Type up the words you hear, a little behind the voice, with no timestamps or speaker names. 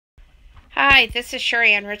Hi, this is Sheri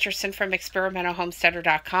Ann Richerson from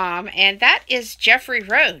experimentalhomesteader.com, and that is Jeffrey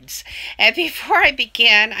Rhodes. And before I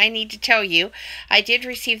begin, I need to tell you, I did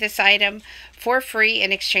receive this item for free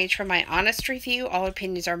in exchange for my honest review. All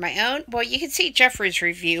opinions are my own. Well, you can see Jeffrey's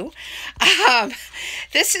review.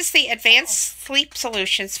 This is the Advanced Sleep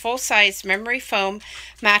Solutions full-size memory foam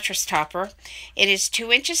mattress topper. It is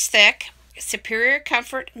 2 inches thick, superior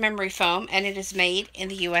comfort memory foam, and it is made in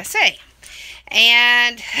the USA.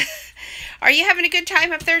 And are you having a good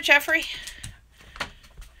time up there, Jeffrey?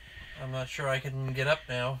 I'm not sure I can get up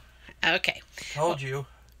now. Okay. Told you.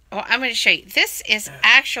 Well, I'm going to show you. This is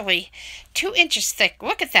actually 2 inches thick.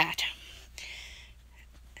 Look at that.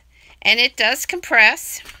 And it does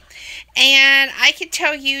compress. And I can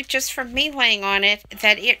tell you just from me laying on it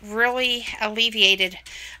that it really alleviated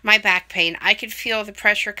my back pain. I could feel the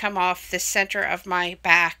pressure come off the center of my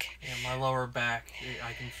back. Yeah, my lower back,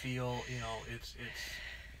 I can feel, you know,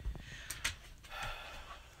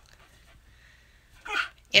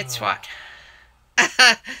 It's what?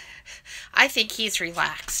 I think he's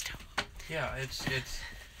relaxed. Yeah, it's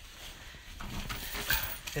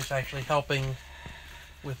actually helping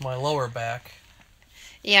with my lower back.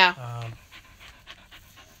 Yeah.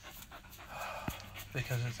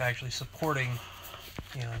 Because it's actually supporting,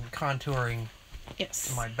 you know, and contouring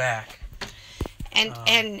Yes. my back.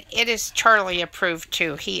 And it is Charlie approved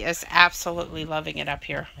too. He is absolutely loving it up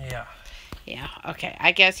here. Yeah. Yeah. Okay.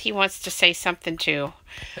 I guess he wants to say something too.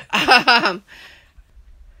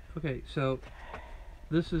 Okay, so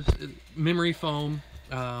this is memory foam.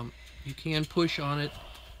 You can push on it,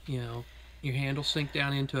 you know, your hand will sink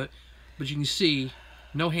down into it, but you can see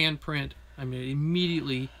no handprint. I mean, it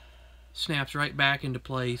immediately snaps right back into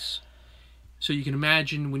place. So you can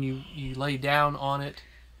imagine when you lay down on it,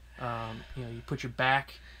 you know, you put your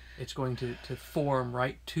back, it's going to form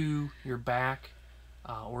right to your back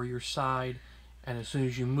or your side, and as soon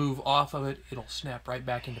as you move off of it, it'll snap right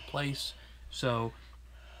back into place. So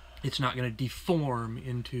it's not going to deform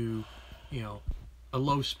into, you know, a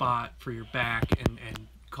low spot for your back and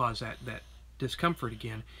cause that discomfort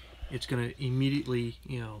again. It's going to immediately,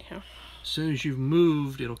 you know, as soon as you've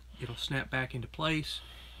moved, it'll snap back into place,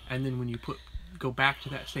 and then when you go back to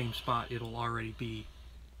that same spot, it'll already be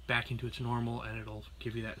back into its normal, and it'll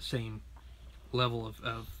give you that same level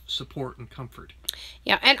of support and comfort.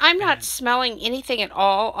 Yeah, and I'm not smelling anything at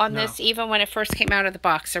all on this. Even when it first came out of the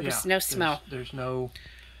box, there was no smell. There's no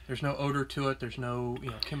odor to it. There's no, you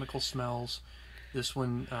know, chemical smells. This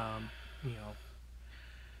one, you know,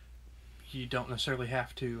 you don't necessarily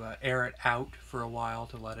have to air it out for a while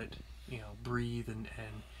to let it, you know, breathe and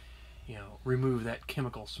you know, remove that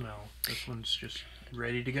chemical smell. This one's just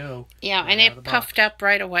ready to go. Yeah, and it puffed up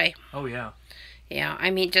right away. Oh yeah. Yeah, I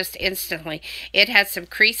mean, just instantly. It had some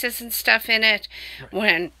creases and stuff in it.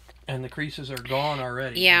 Right. And the creases are gone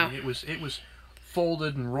already. Yeah. I mean, it was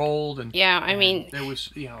folded and rolled, and yeah, I mean, there was,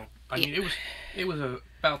 you know, I mean, it was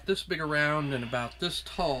about this big around and about this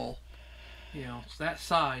tall, you know, it's that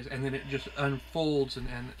size, and then it just unfolds and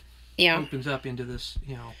opens up into this,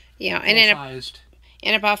 you know, and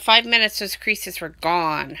in about 5 minutes, those creases were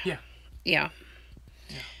gone. Yeah. Yeah.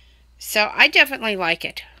 So I definitely like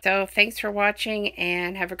it. So thanks for watching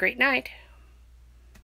and have a great night.